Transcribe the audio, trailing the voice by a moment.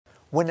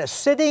When a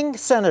sitting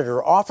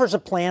senator offers a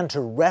plan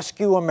to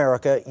rescue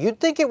America,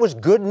 you'd think it was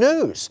good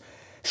news.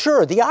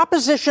 Sure, the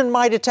opposition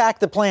might attack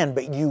the plan,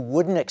 but you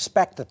wouldn't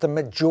expect that the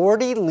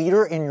majority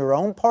leader in your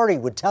own party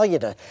would tell you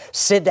to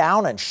sit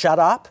down and shut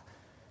up.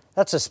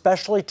 That's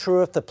especially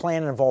true if the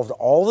plan involved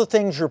all the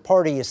things your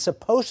party is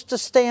supposed to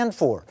stand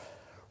for.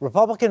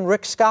 Republican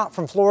Rick Scott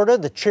from Florida,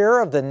 the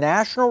chair of the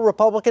National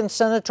Republican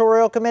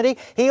Senatorial Committee,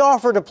 he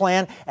offered a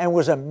plan and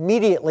was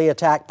immediately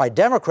attacked by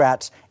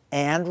Democrats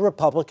and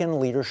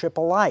Republican leadership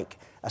alike,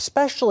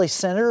 especially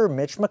Senator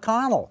Mitch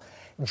McConnell.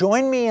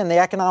 Join me in the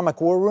Economic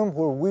War Room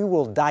where we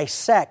will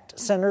dissect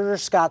Senator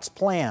Scott's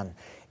plan.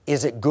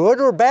 Is it good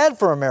or bad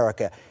for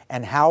America?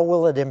 And how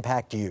will it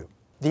impact you?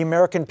 The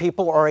American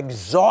people are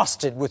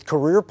exhausted with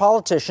career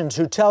politicians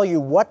who tell you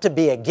what to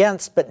be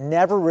against but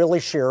never really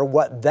share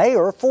what they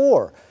are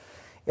for.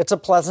 It's a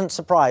pleasant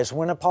surprise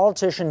when a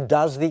politician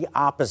does the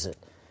opposite.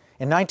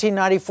 In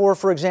 1994,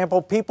 for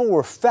example, people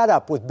were fed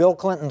up with Bill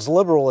Clinton's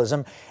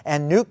liberalism,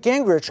 and Newt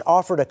Gingrich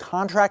offered a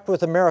contract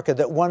with America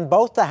that won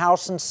both the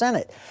House and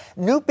Senate.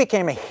 Newt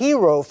became a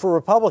hero for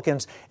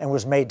Republicans and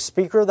was made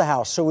Speaker of the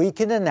House so he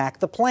could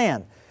enact the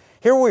plan.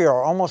 Here we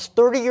are, almost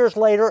 30 years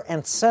later,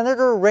 and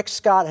Senator Rick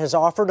Scott has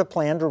offered a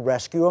plan to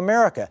rescue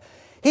America.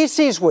 He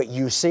sees what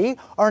you see.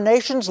 Our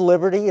nation's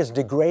liberty is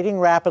degrading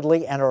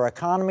rapidly, and our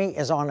economy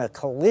is on a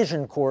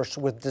collision course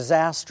with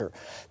disaster.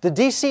 The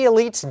D.C.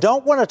 elites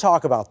don't want to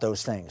talk about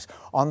those things.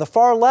 On the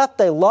far left,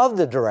 they love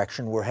the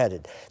direction we're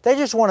headed. They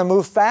just want to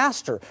move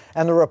faster.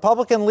 And the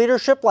Republican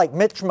leadership, like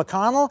Mitch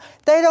McConnell,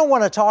 they don't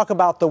want to talk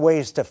about the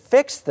ways to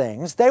fix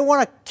things. They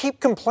want to keep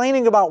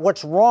complaining about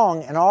what's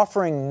wrong and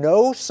offering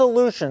no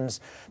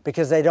solutions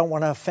because they don't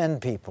want to offend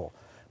people.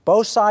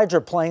 Both sides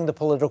are playing the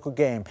political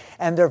game,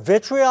 and their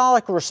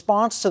vitriolic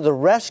response to the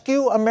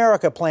Rescue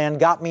America plan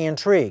got me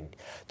intrigued.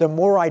 The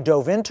more I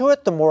dove into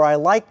it, the more I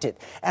liked it.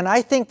 And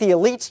I think the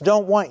elites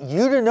don't want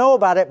you to know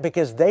about it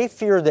because they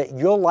fear that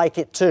you'll like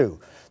it too.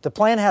 The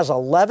plan has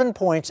 11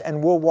 points,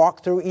 and we'll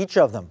walk through each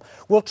of them.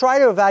 We'll try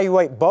to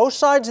evaluate both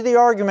sides of the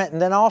argument,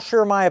 and then I'll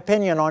share my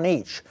opinion on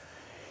each.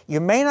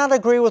 You may not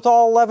agree with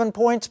all 11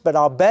 points, but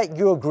I'll bet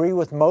you agree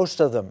with most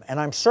of them.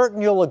 And I'm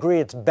certain you'll agree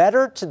it's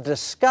better to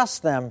discuss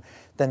them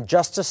than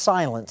just to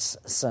silence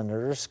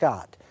Senator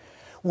Scott.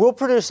 We'll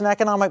produce an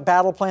economic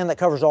battle plan that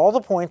covers all the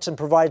points and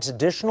provides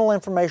additional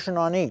information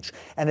on each.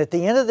 And at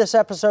the end of this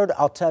episode,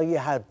 I'll tell you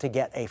how to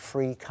get a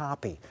free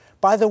copy.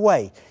 By the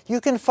way,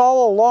 you can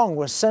follow along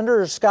with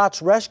Senator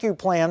Scott's rescue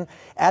plan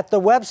at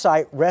the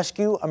website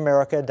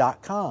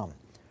rescueamerica.com.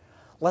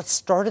 Let's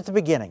start at the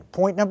beginning.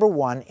 Point number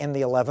 1 in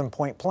the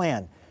 11-point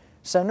plan.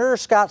 Senator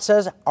Scott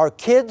says our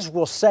kids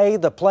will say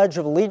the Pledge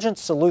of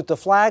Allegiance, salute the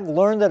flag,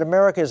 learn that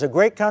America is a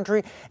great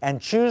country, and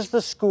choose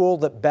the school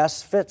that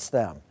best fits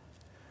them.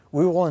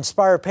 We will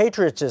inspire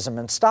patriotism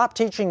and stop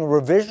teaching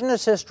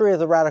revisionist history of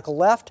the radical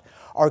left.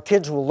 Our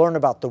kids will learn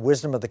about the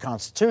wisdom of the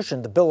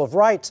Constitution, the Bill of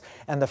Rights,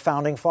 and the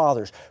Founding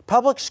Fathers.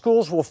 Public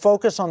schools will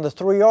focus on the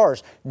 3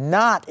 R's,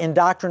 not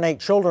indoctrinate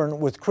children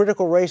with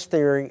critical race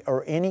theory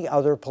or any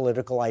other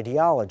political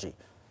ideology.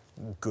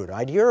 Good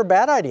idea or a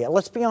bad idea?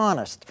 Let's be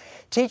honest.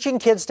 Teaching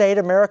kids to hate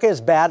America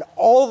is bad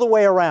all the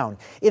way around.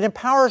 It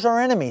empowers our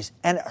enemies,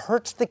 and it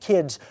hurts the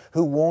kids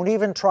who won't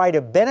even try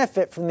to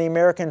benefit from the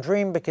American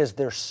dream because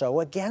they're so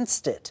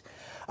against it.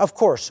 Of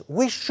course,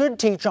 we should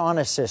teach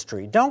honest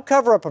history. Don't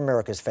cover up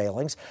America's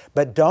failings,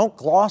 but don't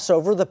gloss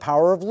over the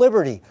power of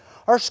liberty.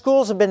 Our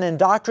schools have been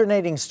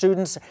indoctrinating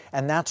students,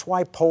 and that's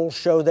why polls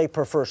show they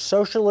prefer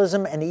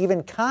socialism and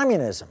even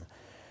communism.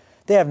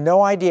 They have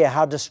no idea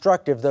how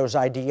destructive those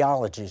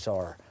ideologies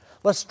are.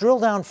 Let's drill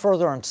down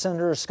further on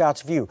Senator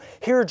Scott's view.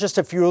 Here are just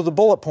a few of the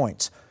bullet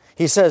points.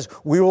 He says,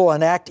 we will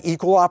enact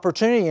equal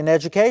opportunity in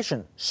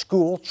education,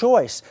 school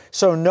choice,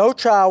 so no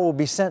child will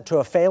be sent to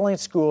a failing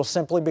school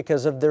simply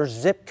because of their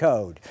zip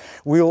code.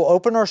 We will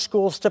open our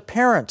schools to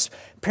parents.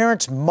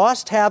 Parents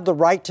must have the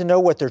right to know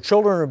what their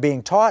children are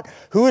being taught,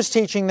 who is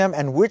teaching them,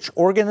 and which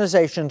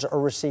organizations are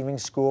receiving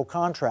school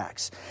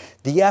contracts.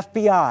 The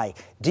FBI,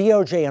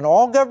 DOJ, and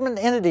all government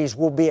entities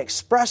will be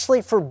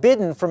expressly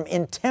forbidden from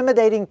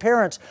intimidating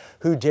parents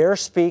who dare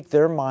speak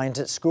their minds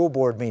at school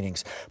board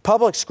meetings.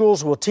 Public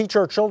schools will teach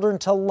our children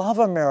to love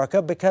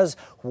America because,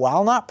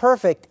 while not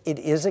perfect, it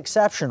is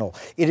exceptional.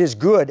 It is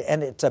good,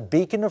 and it's a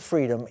beacon of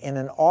freedom in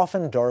an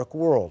often dark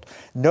world.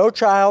 No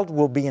child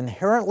will be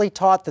inherently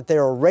taught that they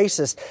are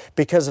racist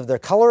because of the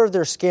color of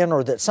their skin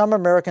or that some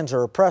Americans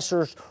are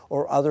oppressors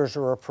or others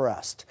are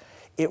oppressed.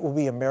 It will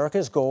be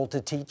America's goal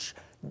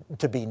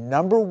to be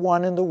number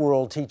one in the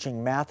world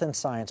teaching math and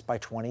science by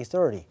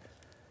 2030.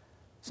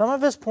 Some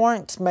of his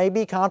points may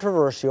be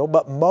controversial,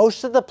 but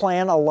most of the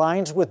plan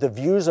aligns with the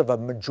views of a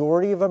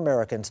majority of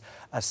Americans,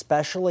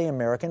 especially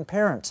American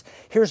parents.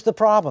 Here's the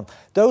problem.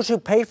 Those who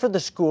pay for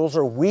the schools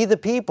are we the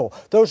people.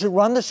 Those who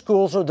run the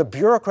schools are the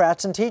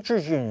bureaucrats and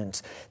teachers'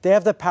 unions. They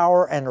have the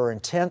power and are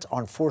intent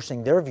on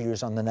forcing their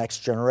views on the next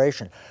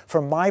generation.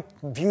 From my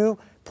view,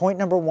 point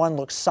number 1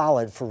 looks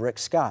solid for Rick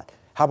Scott.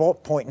 How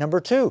about point number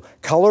 2,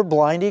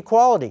 colorblind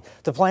equality?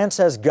 The plan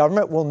says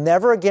government will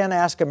never again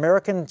ask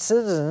American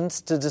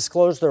citizens to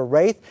disclose their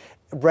race,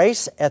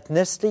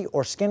 ethnicity,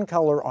 or skin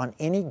color on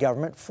any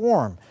government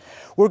form.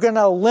 We're going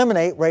to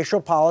eliminate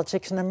racial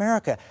politics in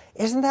America.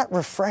 Isn't that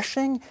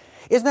refreshing?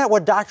 Isn't that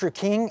what Dr.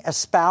 King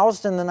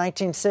espoused in the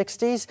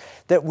 1960s?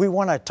 That we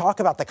want to talk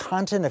about the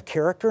content of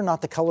character,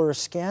 not the color of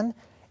skin?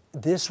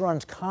 This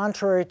runs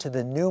contrary to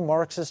the new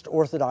Marxist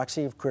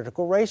orthodoxy of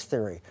critical race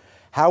theory.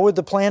 How would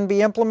the plan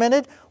be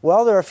implemented?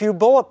 Well, there are a few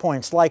bullet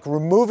points, like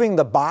removing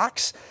the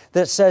box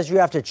that says you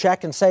have to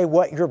check and say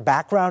what your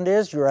background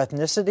is, your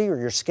ethnicity or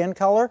your skin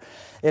color.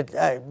 It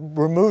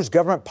removes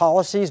government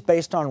policies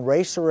based on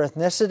race or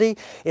ethnicity.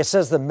 It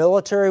says the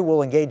military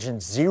will engage in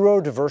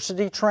zero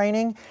diversity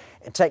training,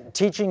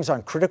 teachings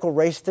on critical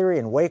race theory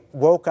and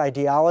woke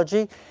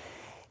ideology.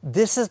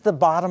 This is the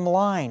bottom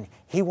line.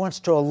 He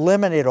wants to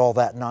eliminate all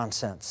that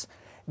nonsense.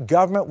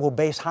 Government will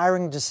base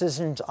hiring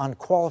decisions on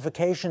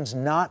qualifications,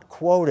 not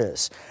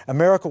quotas.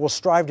 America will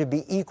strive to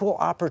be equal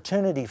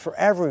opportunity for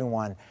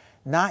everyone,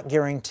 not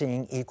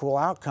guaranteeing equal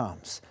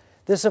outcomes.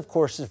 This, of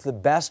course, is the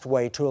best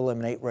way to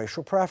eliminate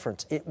racial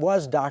preference. It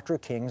was Dr.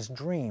 King's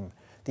dream.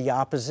 The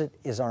opposite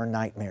is our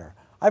nightmare.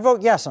 I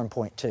vote yes on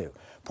point 2.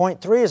 Point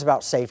 3 is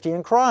about safety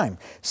and crime.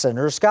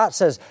 Senator Scott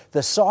says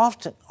the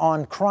soft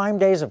on crime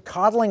days of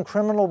coddling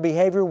criminal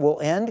behavior will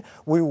end.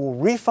 We will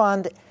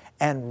refund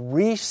and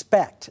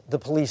respect the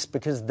police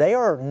because they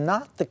are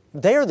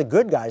the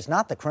good guys,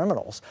 not the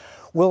criminals.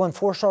 We'll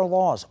enforce our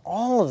laws,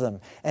 all of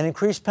them, and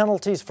increase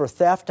penalties for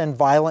theft and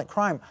violent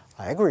crime.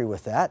 I agree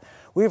with that.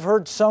 We've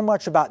heard so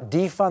much about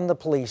defund the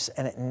police,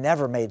 and it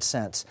never made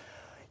sense.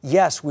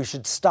 Yes, we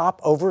should stop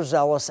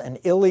overzealous and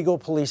illegal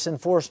police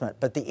enforcement,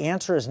 but the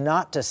answer is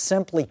not to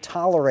simply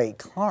tolerate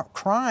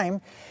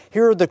crime.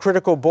 Here are the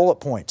critical bullet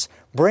points.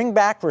 Bring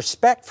back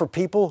respect for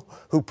people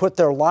who put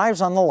their lives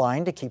on the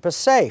line to keep us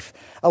safe.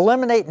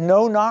 Eliminate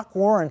no-knock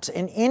warrants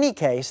in any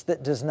case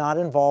that does not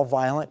involve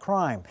violent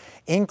crime.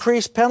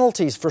 Increase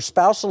penalties for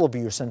spousal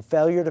abuse and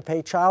failure to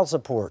pay child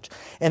support.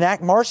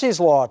 Enact Marsy's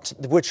Law,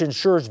 which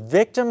ensures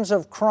victims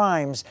of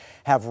crimes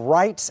have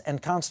rights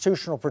and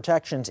constitutional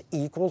protections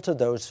equal to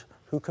those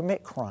who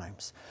commit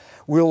crimes.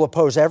 We will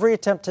oppose every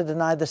attempt to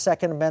deny the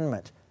Second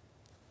Amendment.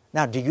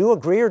 Now, do you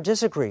agree or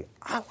disagree?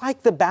 I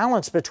like the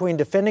balance between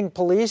defending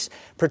police,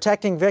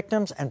 protecting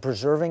victims, and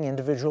preserving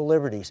individual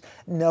liberties.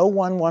 No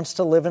one wants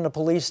to live in a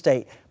police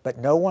state, but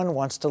no one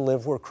wants to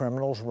live where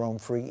criminals roam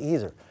free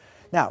either.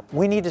 Now,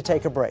 we need to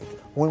take a break.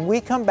 When we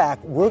come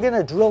back, we're going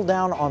to drill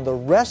down on the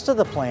rest of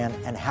the plan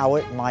and how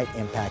it might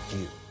impact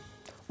you.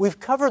 We've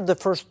covered the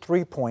first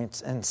 3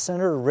 points in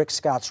Senator Rick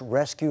Scott's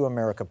Rescue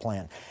America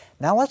plan.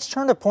 Now let's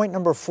turn to point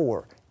number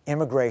 4,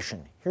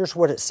 immigration. Here's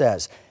what it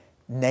says.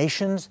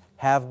 Nations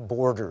have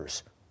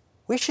borders.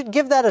 We should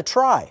give that a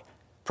try.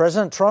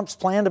 President Trump's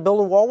plan to build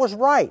a wall was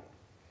right.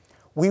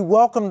 We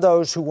welcome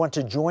those who want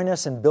to join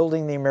us in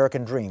building the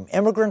American dream.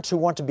 Immigrants who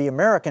want to be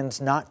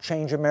Americans, not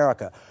change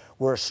America.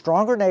 We're a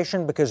stronger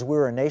nation because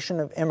we're a nation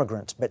of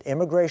immigrants, but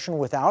immigration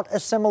without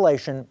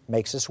assimilation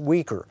makes us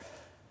weaker.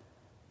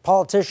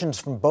 Politicians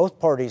from both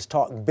parties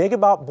talk big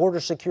about border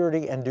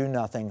security and do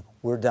nothing.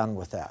 We're done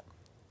with that.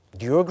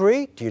 Do you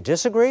agree? Do you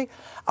disagree?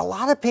 A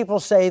lot of people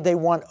say they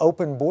want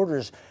open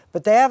borders,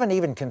 but they haven't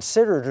even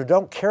considered or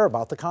don't care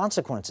about the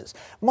consequences.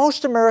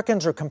 Most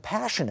Americans are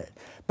compassionate,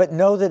 but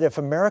know that if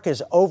America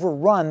is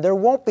overrun, there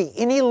won't be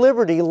any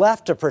liberty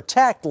left to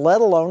protect, let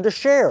alone to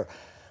share.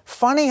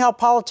 Funny how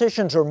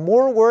politicians are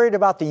more worried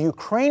about the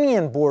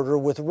Ukrainian border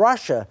with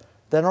Russia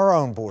than our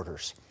own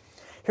borders.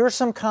 Here are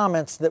some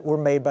comments that were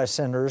made by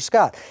Senator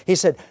Scott. He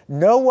said,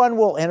 no one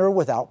will enter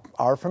without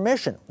our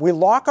permission. We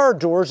lock our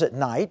doors at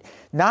night,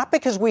 not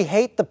because we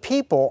hate the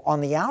people on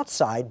the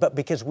outside, but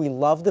because we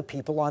love the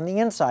people on the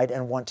inside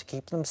and want to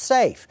keep them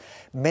safe.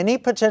 Many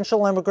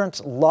potential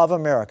immigrants love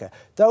America.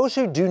 Those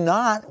who do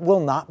not will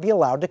not be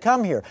allowed to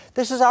come here.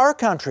 This is our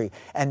country,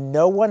 and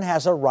no one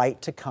has a right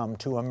to come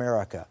to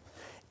America.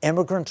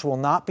 Immigrants will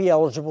not be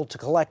eligible to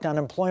collect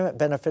unemployment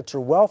benefits or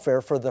welfare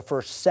for the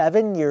first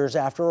 7 years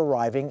after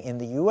arriving in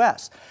the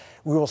U.S.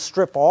 We will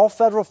strip all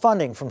federal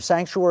funding from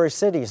sanctuary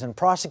cities and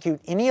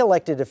prosecute any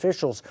elected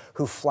officials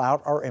who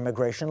flout our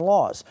immigration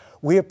laws.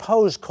 We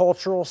oppose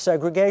cultural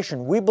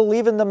segregation. We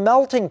believe in the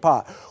melting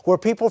pot, where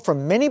people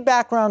from many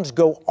backgrounds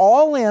go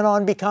all in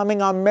on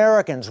becoming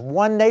Americans,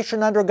 one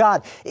nation under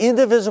God,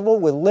 indivisible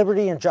with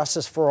liberty and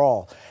justice for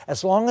all.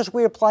 As long as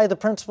we apply the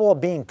principle of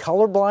being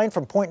colorblind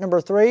from point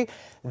number 3,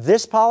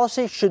 this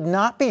policy should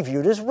not be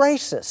viewed as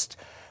racist.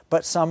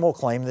 But some will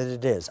claim that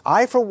it is.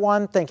 I, for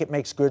one, think it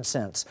makes good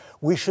sense.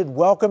 We should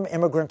welcome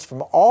immigrants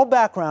from all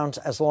backgrounds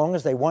as long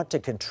as they want to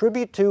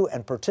contribute to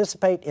and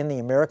participate in the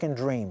American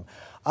dream.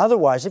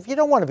 Otherwise, if you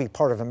don't want to be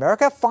part of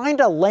America, find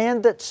a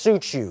land that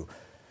suits you.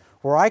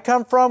 Where I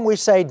come from, we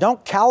say,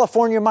 don't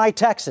California my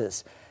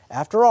Texas.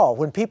 After all,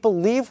 when people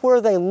leave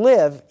where they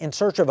live in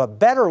search of a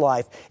better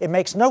life, it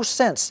makes no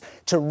sense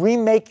to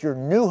remake your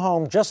new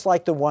home just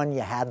like the one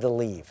you had to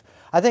leave.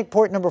 I think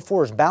point number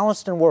 4 is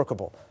balanced and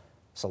workable.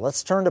 So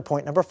let's turn to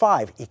point number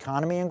 5,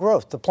 economy and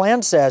growth. The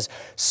plan says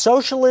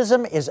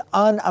socialism is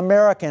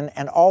un-American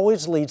and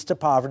always leads to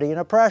poverty and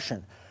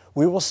oppression.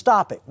 We will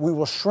stop it. We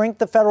will shrink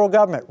the federal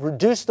government,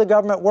 reduce the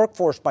government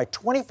workforce by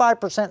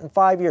 25% in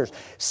 5 years,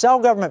 sell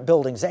government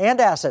buildings and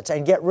assets,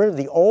 and get rid of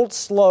the old,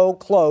 slow,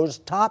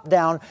 closed,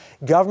 top-down,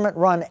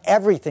 government-run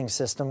everything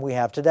system we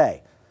have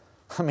today.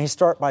 Let me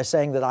start by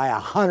saying that I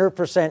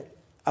 100%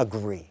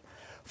 agree.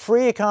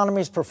 Free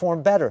economies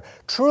perform better.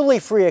 Truly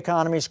free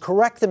economies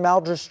correct the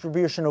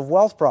maldistribution of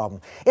wealth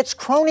problem. It's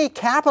crony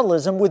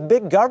capitalism with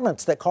big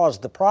governments that cause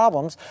the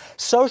problems.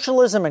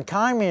 Socialism and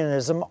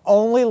communism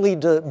only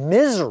lead to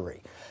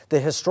misery. The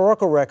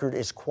historical record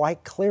is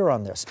quite clear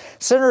on this.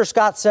 Senator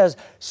Scott says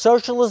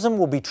socialism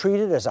will be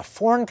treated as a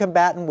foreign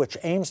combatant which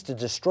aims to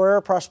destroy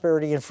our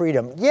prosperity and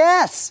freedom.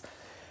 Yes!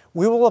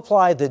 We will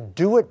apply the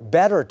do it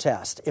better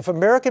test. If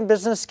American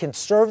business can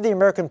serve the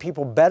American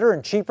people better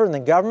and cheaper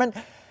than government,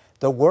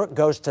 the work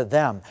goes to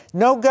them.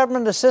 No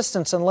government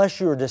assistance unless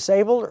you are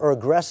disabled or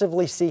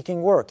aggressively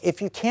seeking work.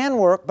 If you can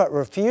work but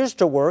refuse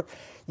to work,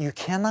 you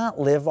cannot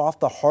live off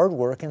the hard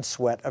work and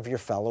sweat of your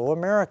fellow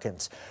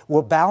Americans.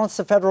 We'll balance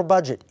the federal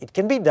budget. It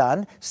can be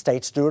done.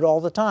 States do it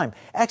all the time.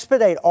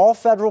 Expedite all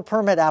federal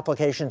permit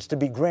applications to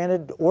be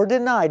granted or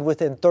denied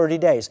within 30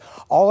 days.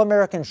 All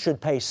Americans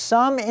should pay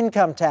some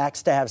income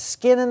tax to have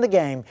skin in the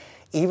game,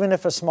 even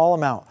if a small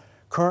amount.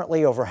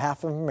 Currently, over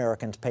half of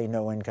Americans pay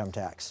no income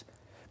tax.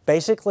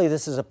 Basically,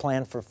 this is a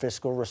plan for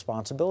fiscal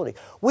responsibility.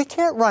 We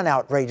can't run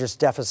outrageous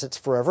deficits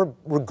forever,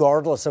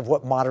 regardless of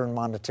what modern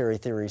monetary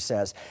theory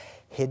says.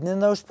 Hidden in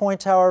those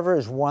points, however,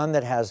 is one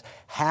that has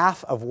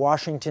half of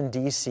Washington,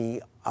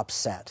 D.C.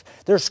 upset.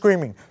 They're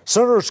screaming,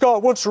 Senator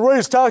Scott wants to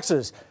raise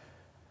taxes.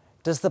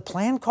 Does the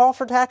plan call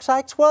for tax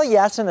hikes? Well,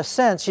 yes, in a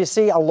sense. You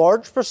see, a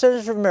large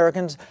percentage of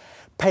Americans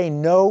pay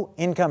no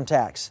income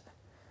tax.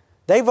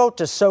 They vote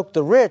to soak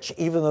the rich,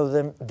 even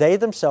though they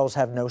themselves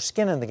have no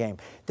skin in the game.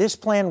 This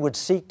plan would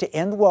seek to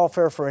end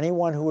welfare for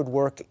anyone who would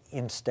work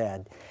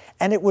instead.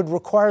 And it would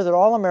require that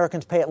all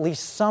Americans pay at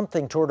least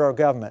something toward our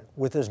government.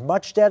 With as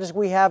much debt as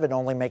we have, it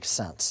only makes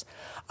sense.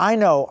 I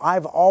know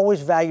I've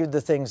always valued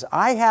the things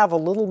I have a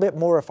little bit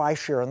more if I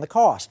share in the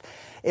cost.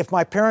 If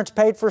my parents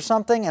paid for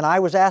something and I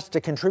was asked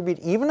to contribute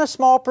even a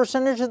small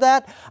percentage of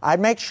that, I'd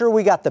make sure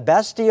we got the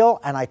best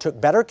deal and I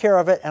took better care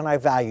of it and I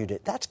valued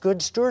it. That's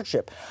good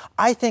stewardship.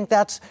 I think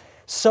that's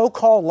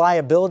so-called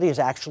liability is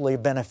actually a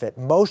benefit.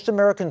 Most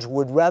Americans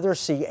would rather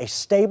see a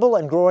stable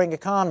and growing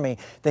economy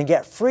than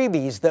get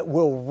freebies that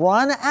will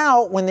run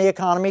out when the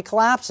economy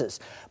collapses.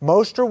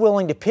 Most are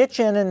willing to pitch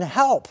in and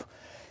help.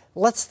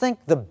 Let's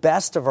think the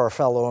best of our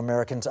fellow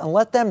Americans and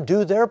let them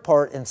do their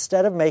part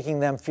instead of making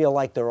them feel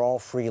like they're all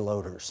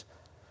freeloaders.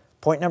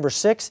 Point number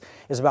 6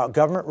 is about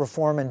government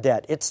reform and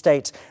debt. It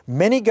states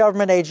many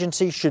government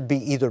agencies should be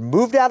either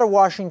moved out of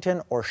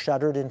Washington or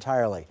shuttered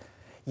entirely.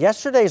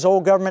 Yesterday's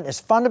old government is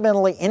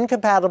fundamentally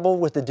incompatible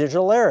with the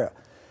digital era.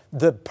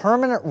 The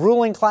permanent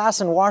ruling class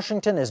in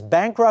Washington is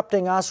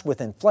bankrupting us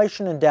with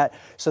inflation and debt,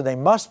 so they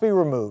must be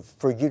removed.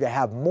 For you to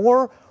have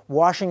more,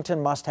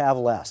 Washington must have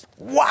less.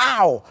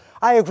 Wow!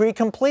 I agree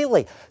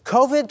completely.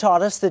 COVID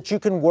taught us that you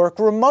can work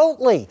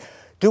remotely.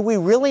 Do we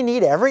really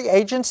need every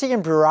agency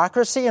and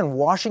bureaucracy in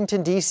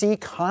Washington, D.C.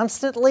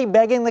 constantly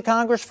begging the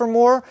Congress for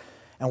more?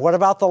 And what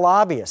about the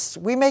lobbyists?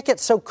 We make it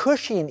so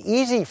cushy and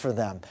easy for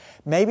them.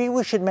 Maybe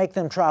we should make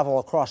them travel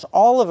across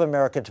all of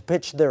America to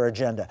pitch their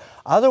agenda.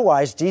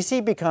 Otherwise,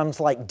 D.C. becomes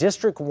like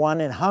District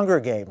 1 in Hunger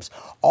Games.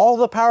 All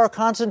the power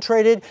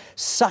concentrated,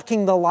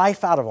 sucking the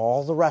life out of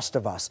all the rest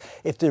of us.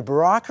 If the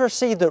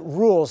bureaucracy that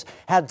rules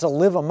had to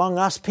live among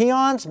us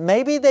peons,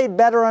 maybe they'd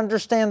better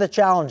understand the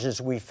challenges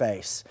we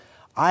face.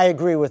 I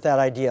agree with that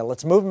idea.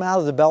 Let's move them out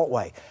of the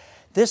Beltway.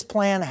 This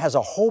plan has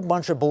a whole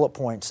bunch of bullet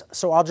points,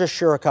 so I'll just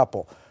share a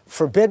couple.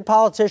 Forbid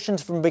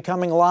politicians from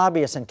becoming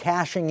lobbyists and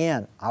cashing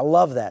in. I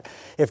love that.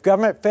 If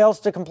government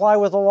fails to comply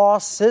with the law,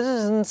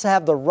 citizens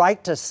have the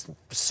right to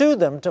sue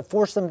them to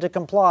force them to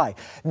comply.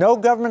 No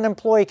government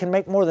employee can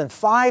make more than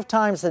 5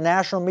 times the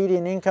national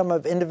median income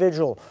of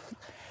individual.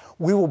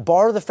 We will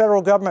bar the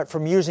federal government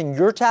from using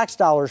your tax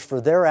dollars for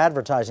their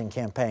advertising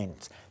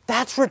campaigns.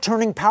 That's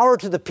returning power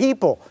to the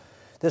people.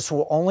 This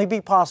will only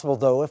be possible,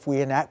 though, if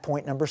we enact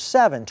point number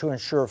 7 to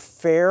ensure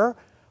fair,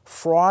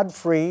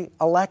 fraud-free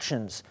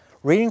elections.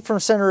 Reading from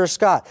Senator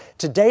Scott,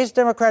 today's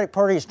Democratic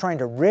Party is trying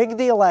to rig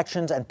the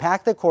elections and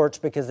pack the courts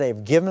because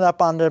they've given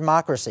up on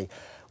democracy.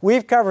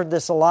 We've covered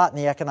this a lot in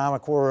the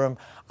Economic War Room.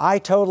 I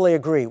totally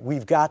agree.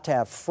 We've got to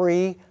have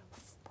free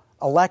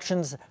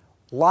elections,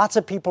 lots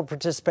of people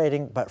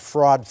participating, but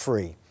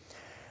fraud-free.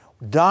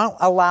 Don't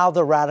allow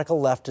the radical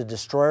left to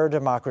destroy our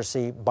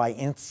democracy by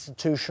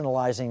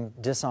institutionalizing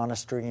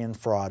dishonesty and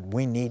fraud.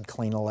 We need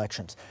clean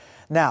elections.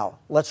 Now,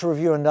 let's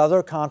review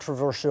another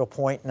controversial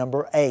point,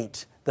 number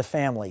 8. the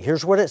family.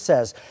 Here's what it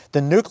says.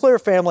 The nuclear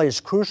family is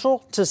crucial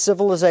to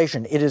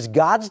civilization. It is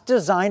God's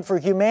design for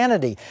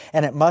humanity,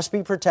 and it must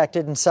be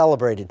protected and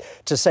celebrated.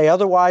 To say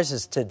otherwise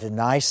is to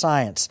deny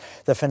science.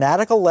 The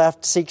fanatical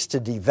left seeks to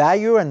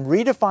devalue and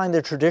redefine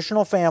the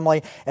traditional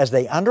family as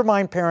they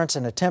undermine parents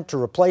and attempt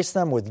to replace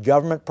them with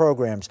government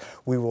programs.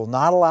 We will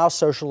not allow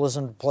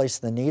socialism to place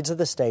the needs of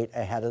the state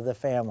ahead of the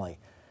family.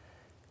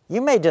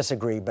 You may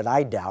disagree, but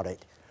I doubt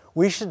it.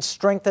 We should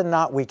strengthen,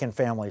 not weaken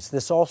families.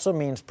 This also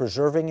means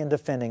preserving and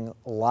defending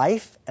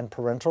life and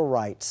parental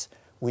rights.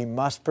 We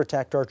must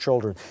protect our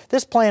children.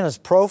 This plan is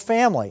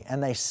pro-family,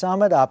 and they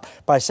sum it up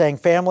by saying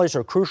families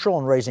are crucial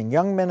in raising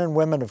young men and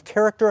women of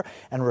character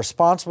and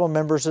responsible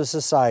members of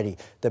society.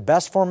 The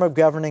best form of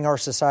governing our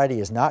society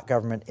is not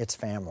government, it's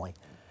family.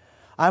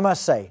 I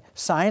must say,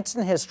 science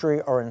and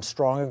history are in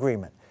strong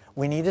agreement.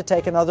 We need to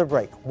take another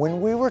break.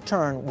 When we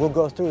return, we'll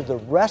go through the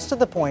rest of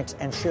the points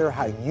and share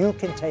how you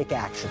can take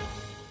action.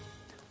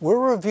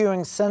 We're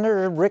reviewing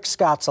Senator Rick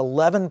Scott's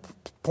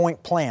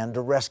 11-point plan to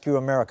rescue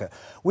America.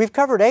 We've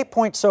covered 8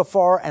 points so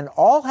far, and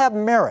all have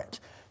merit.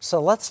 So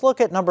let's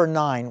look at number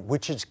 9,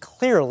 which is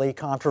clearly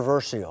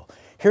controversial.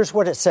 Here's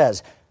what it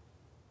says.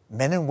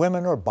 Men and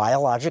women are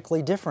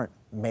biologically different,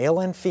 male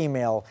and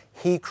female.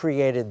 He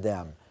created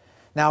them.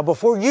 Now,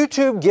 before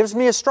YouTube gives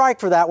me a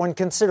strike for that one,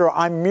 consider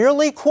I'm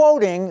merely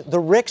quoting the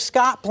Rick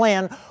Scott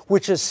plan,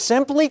 which is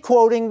simply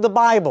quoting the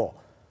Bible.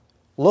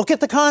 Look at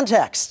the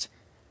context.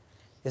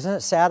 Isn't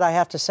it sad I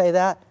have to say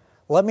that?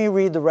 Let me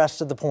read the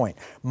rest of the point.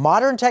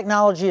 Modern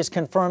technology has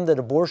confirmed that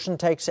abortion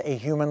takes a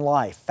human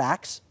life.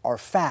 Facts are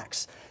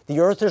facts. The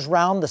earth is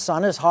round, the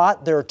sun is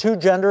hot, there are 2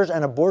 genders,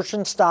 and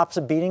abortion stops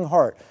a beating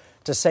heart.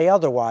 To say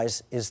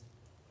otherwise is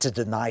to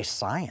deny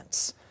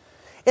science.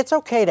 It's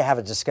okay to have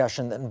a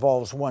discussion that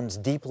involves one's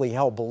deeply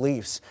held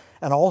beliefs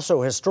and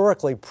also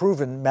historically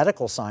proven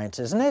medical science,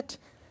 isn't it?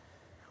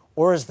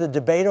 Or is the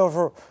debate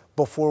over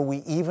before we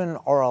even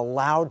are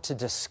allowed to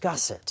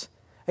discuss it?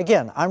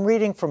 Again, I'm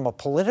reading from a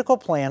political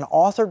plan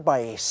authored by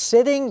a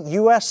sitting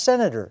U.S.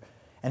 senator,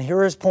 and here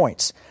are his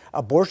points.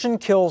 Abortion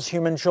kills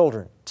human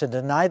children. To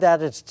deny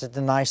that is to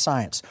deny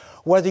science.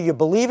 Whether you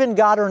believe in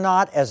God or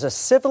not, as a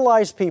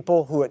civilized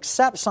people who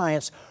accept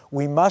science,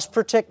 we must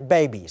protect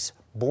babies,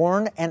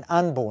 born and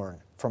unborn,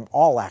 from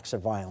all acts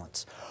of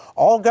violence.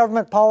 All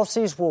government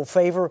policies will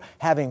favor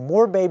having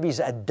more babies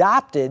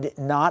adopted,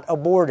 not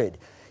aborted.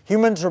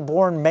 Humans are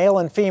born male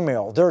and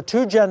female. There are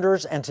 2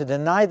 genders, and to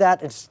deny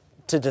that is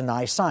to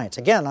deny science.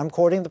 Again, I'm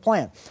quoting the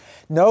plan.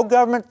 No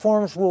government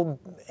forms will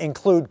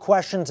include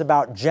questions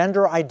about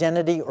gender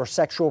identity or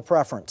sexual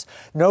preference.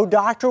 No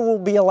doctor will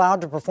be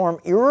allowed to perform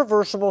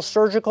irreversible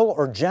surgical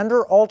or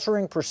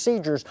gender-altering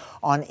procedures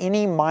on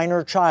any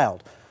minor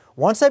child.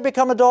 Once they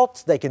become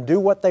adults, they can do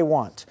what they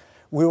want.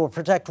 We will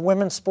protect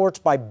women's sports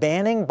by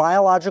banning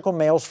biological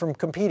males from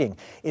competing.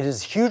 It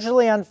is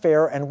hugely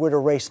unfair and would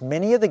erase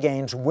many of the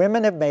gains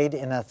women have made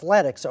in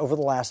athletics over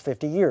the last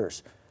 50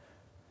 years.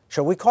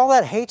 Shall we call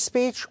that hate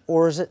speech,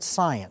 or is it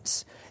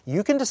science?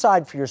 You can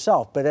decide for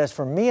yourself, but as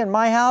for me and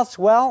my house,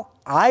 well,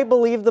 I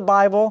believe the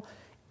Bible,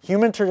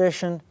 human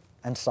tradition,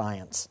 and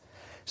science.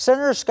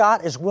 Senator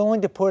Scott is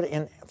willing to put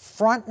in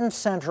front and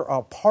center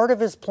a part of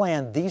his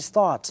plan these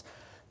thoughts.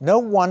 No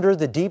wonder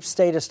the deep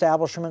state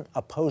establishment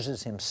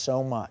opposes him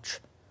so much.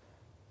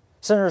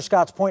 Senator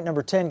Scott's point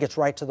number 10 gets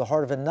right to the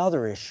heart of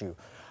another issue.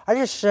 I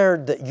just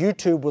shared that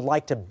YouTube would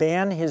like to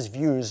ban his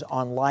views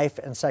on life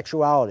and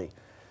sexuality.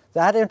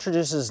 That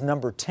introduces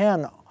number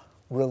 10,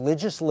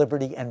 religious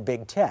liberty and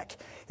big tech.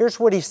 Here's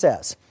what he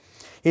says.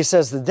 He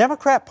says, the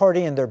Democrat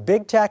Party and their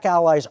big tech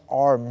allies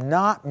are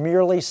not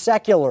merely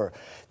secular.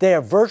 They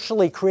have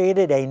virtually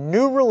created a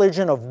new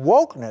religion of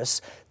wokeness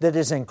that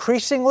is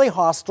increasingly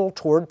hostile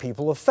toward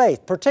people of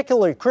faith,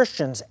 particularly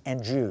Christians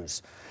and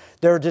Jews.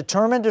 They're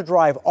determined to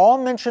drive all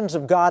mentions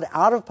of God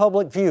out of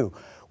public view.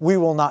 We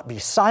will not be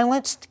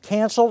silenced,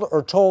 canceled,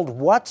 or told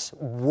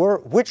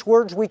which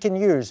words we can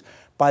use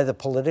by the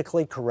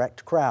politically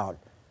correct crowd.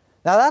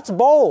 Now that's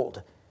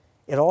bold.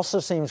 It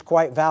also seems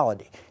quite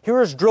valid. Here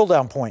are his drill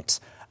down points.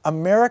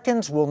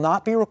 Americans will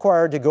not be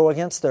required to go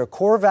against their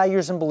core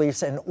values and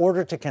beliefs in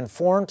order to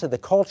conform to the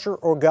culture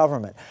or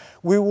government.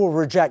 We will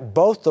reject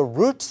both the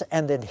roots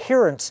and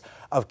adherents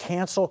of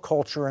cancel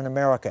culture in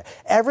America.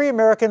 Every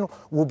American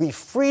will be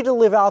free to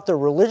live out their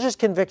religious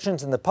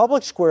convictions in the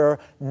public square,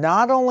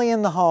 not only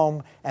in the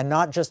home and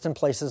not just in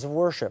places of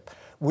worship.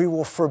 We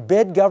will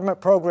forbid government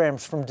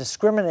programs from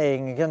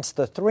discriminating against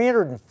the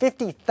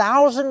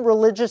 350,000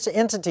 religious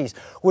entities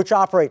which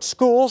operate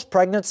schools,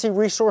 pregnancy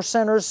resource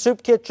centers,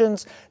 soup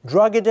kitchens,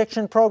 drug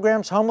addiction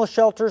programs, homeless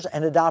shelters,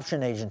 and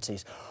adoption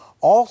agencies.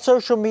 All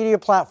social media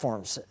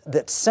platforms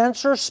that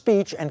censor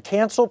speech and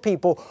cancel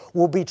people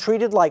will be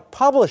treated like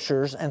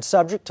publishers and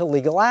subject to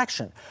legal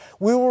action.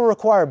 We will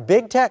require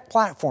big tech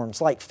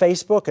platforms like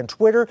Facebook and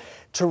Twitter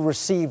to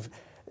receive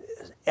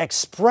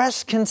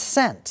express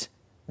consent,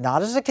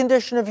 not as a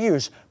condition of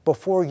use,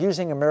 before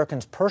using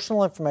Americans'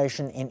 personal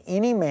information in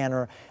any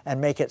manner, and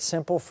make it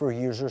simple for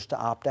users to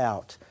opt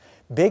out.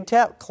 Big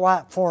tech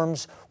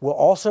platforms will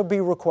also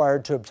be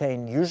required to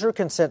obtain user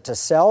consent to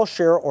sell,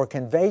 share, or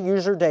convey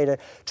user data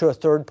to a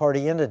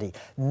third-party entity.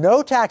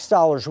 No tax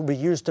dollars will be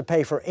used to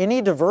pay for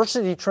any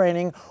diversity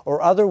training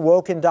or other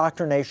woke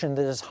indoctrination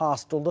that is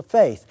hostile to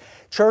faith.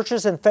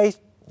 Churches and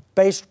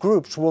faith-based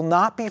groups will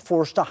not be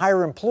forced to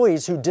hire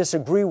employees who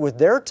disagree with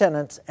their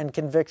tenets and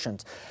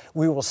convictions.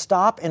 We will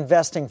stop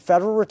investing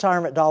federal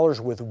retirement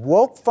dollars with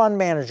woke fund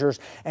managers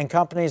and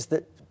companies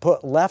that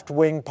put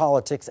left-wing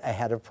politics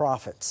ahead of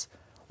profits.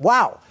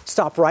 Wow,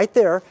 stop right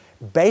there.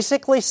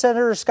 Basically,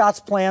 Senator Scott's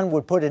plan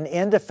would put an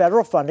end to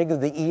federal funding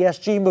of the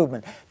ESG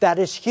movement. That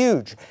is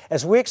huge.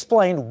 As we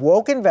explained,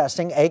 woke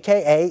investing,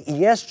 aka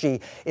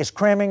ESG, is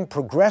cramming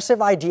progressive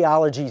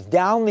ideologies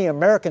down the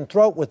American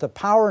throat with the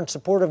power and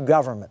support of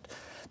government.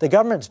 The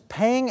government's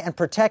paying and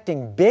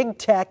protecting big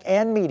tech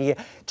and media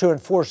to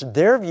enforce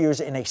their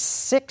views in a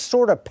sick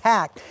sort of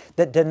pact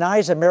that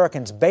denies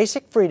Americans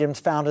basic freedoms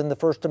found in the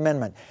First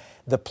Amendment.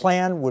 The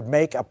plan would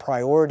make a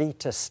priority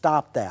to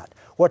stop that.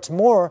 What's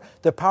more,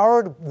 the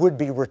power would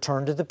be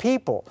returned to the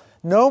people.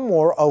 No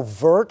more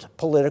overt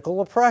political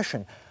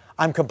oppression.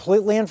 I'm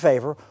completely in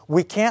favor.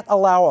 We can't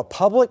allow a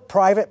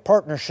public-private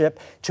partnership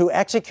to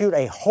execute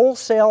a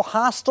wholesale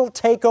hostile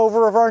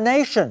takeover of our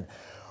nation.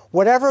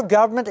 Whatever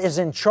government is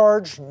in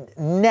charge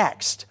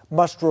next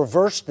must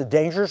reverse the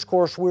dangerous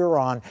course we are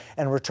on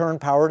and return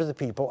power to the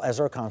people as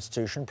our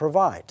Constitution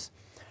provides.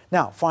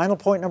 Now, final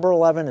point number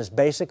 11 is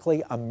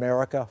basically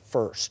America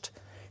first.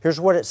 Here's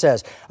what it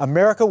says.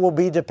 America will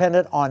be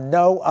dependent on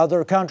no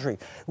other country.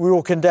 We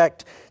will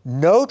conduct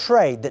no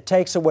trade that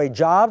takes away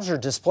jobs or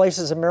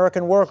displaces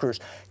American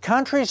workers.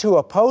 Countries who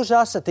oppose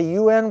us at the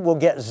UN will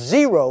get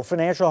zero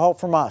financial help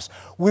from us.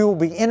 We will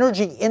be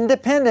energy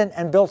independent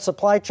and build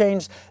supply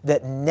chains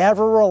that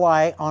never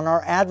rely on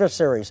our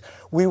adversaries.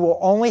 We will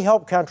only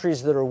help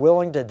countries that are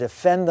willing to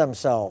defend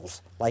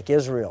themselves, like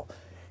Israel.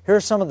 Here are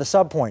some of the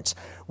subpoints.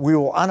 We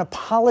will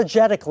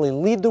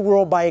unapologetically lead the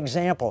world by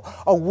example.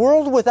 A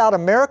world without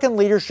American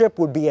leadership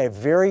would be a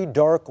very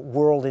dark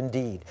world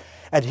indeed.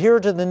 Adhere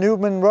to the New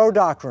Monroe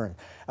Doctrine.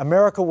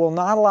 America will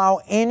not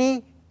allow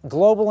any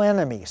global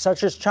enemy,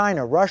 such as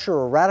China, Russia,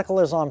 or radical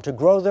Islam, to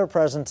grow their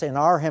presence in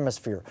our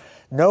hemisphere.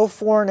 No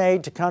foreign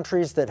aid to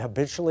countries that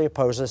habitually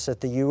oppose us at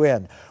the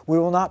UN. We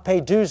will not pay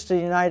dues to the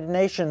United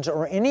Nations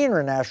or any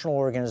international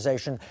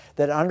organization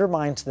that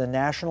undermines the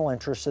national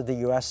interests of the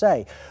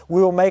USA.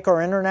 We will make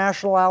our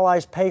international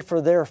allies pay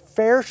for their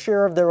fair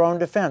share of their own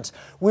defense.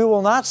 We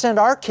will not send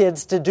our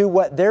kids to do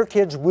what their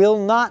kids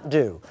will not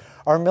do.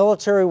 Our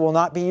military will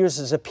not be used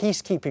as a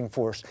peacekeeping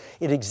force.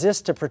 It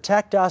exists to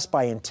protect us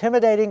by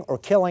intimidating or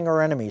killing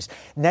our enemies.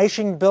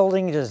 Nation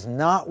building does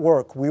not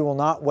work. We will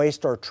not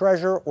waste our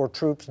treasure or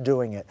troops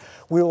doing it.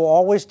 We will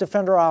always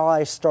defend our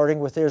allies, starting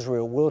with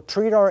Israel. We'll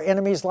treat our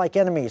enemies like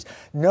enemies.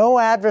 No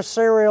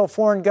adversarial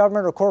foreign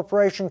government or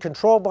corporation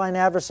controlled by an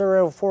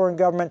adversarial foreign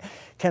government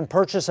can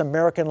purchase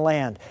American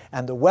land.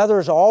 And the weather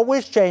is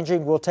always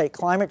changing. We'll take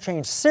climate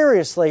change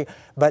seriously,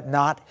 but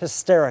not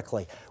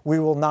hysterically. We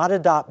will not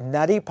adopt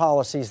nutty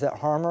policies that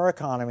harm our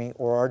economy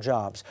or our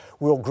jobs.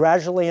 We'll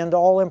gradually end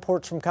all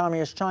imports from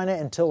communist China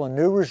until a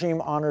new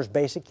regime honors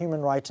basic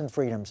human rights and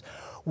freedoms.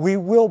 We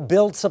will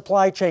build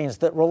supply chains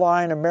that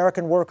rely on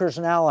American workers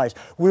and allies.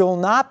 We will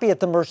not be at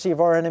the mercy of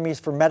our enemies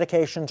for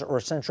medications or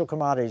essential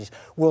commodities.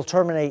 We'll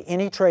terminate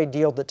any trade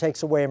deal that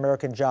takes away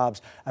American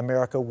jobs.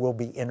 America will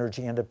be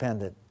energy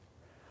independent.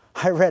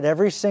 I read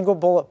every single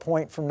bullet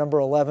point from number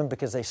 11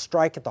 because they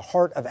strike at the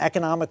heart of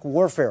economic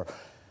warfare.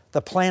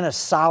 The plan is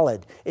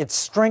solid. It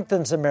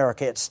strengthens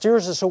America. It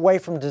steers us away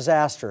from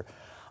disaster.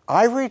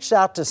 I reached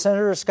out to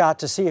Senator Scott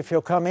to see if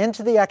he'll come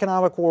into the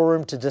economic war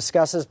room to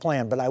discuss his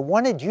plan, but I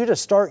wanted you to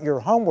start your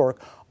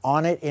homework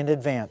on it in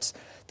advance.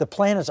 The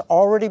plan is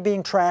already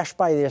being trashed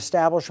by the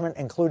establishment,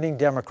 including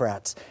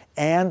Democrats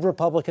and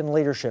Republican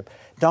leadership.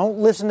 Don't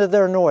listen to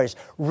their noise.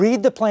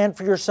 Read the plan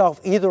for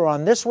yourself, either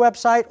on this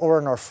website or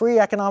in our free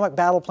economic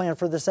battle plan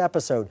for this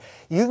episode.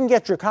 You can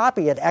get your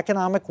copy at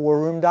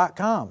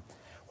economicwarroom.com.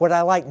 What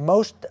I like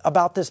most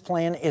about this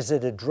plan is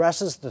it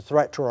addresses the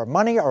threat to our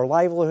money, our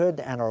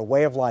livelihood, and our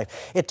way of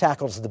life. It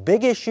tackles the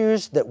big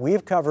issues that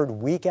we've covered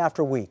week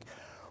after week.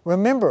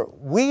 Remember,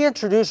 we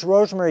introduced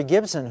Rosemary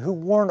Gibson, who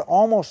warned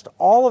almost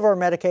all of our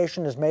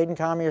medication is made in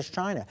communist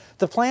China.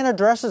 The plan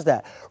addresses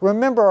that.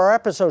 Remember our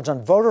episodes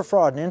on voter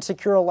fraud and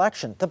insecure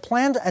election. The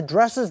plan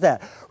addresses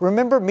that.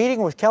 Remember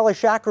meeting with Kelly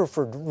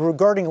Shackelford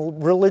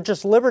regarding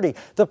religious liberty.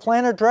 The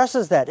plan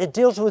addresses that. It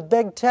deals with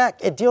big tech.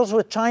 It deals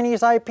with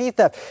Chinese IP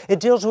theft. It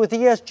deals with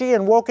ESG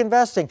and woke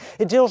investing.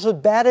 It deals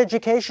with bad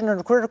education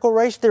and critical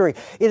race theory.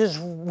 It is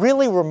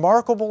really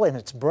remarkable in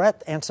its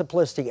breadth and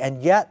simplicity,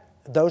 and yet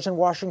those in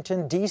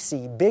Washington,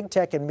 D.C., big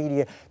tech and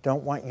media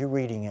don't want you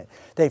reading it.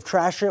 They've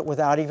trashed it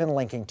without even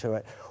linking to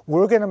it.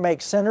 We're going to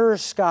make Senator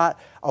Scott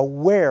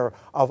aware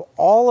of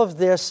all of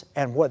this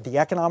and what the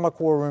economic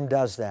war room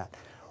does that.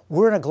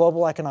 We're in a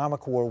global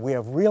economic war. We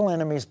have real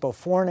enemies, both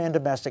foreign and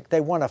domestic.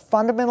 They want to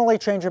fundamentally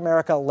change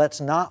America.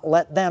 Let's not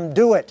let them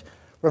do it.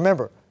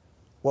 Remember,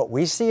 what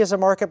we see as a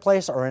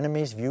marketplace, our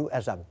enemies view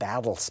as a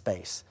battle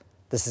space.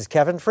 This is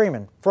Kevin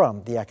Freeman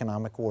from the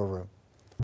Economic War Room.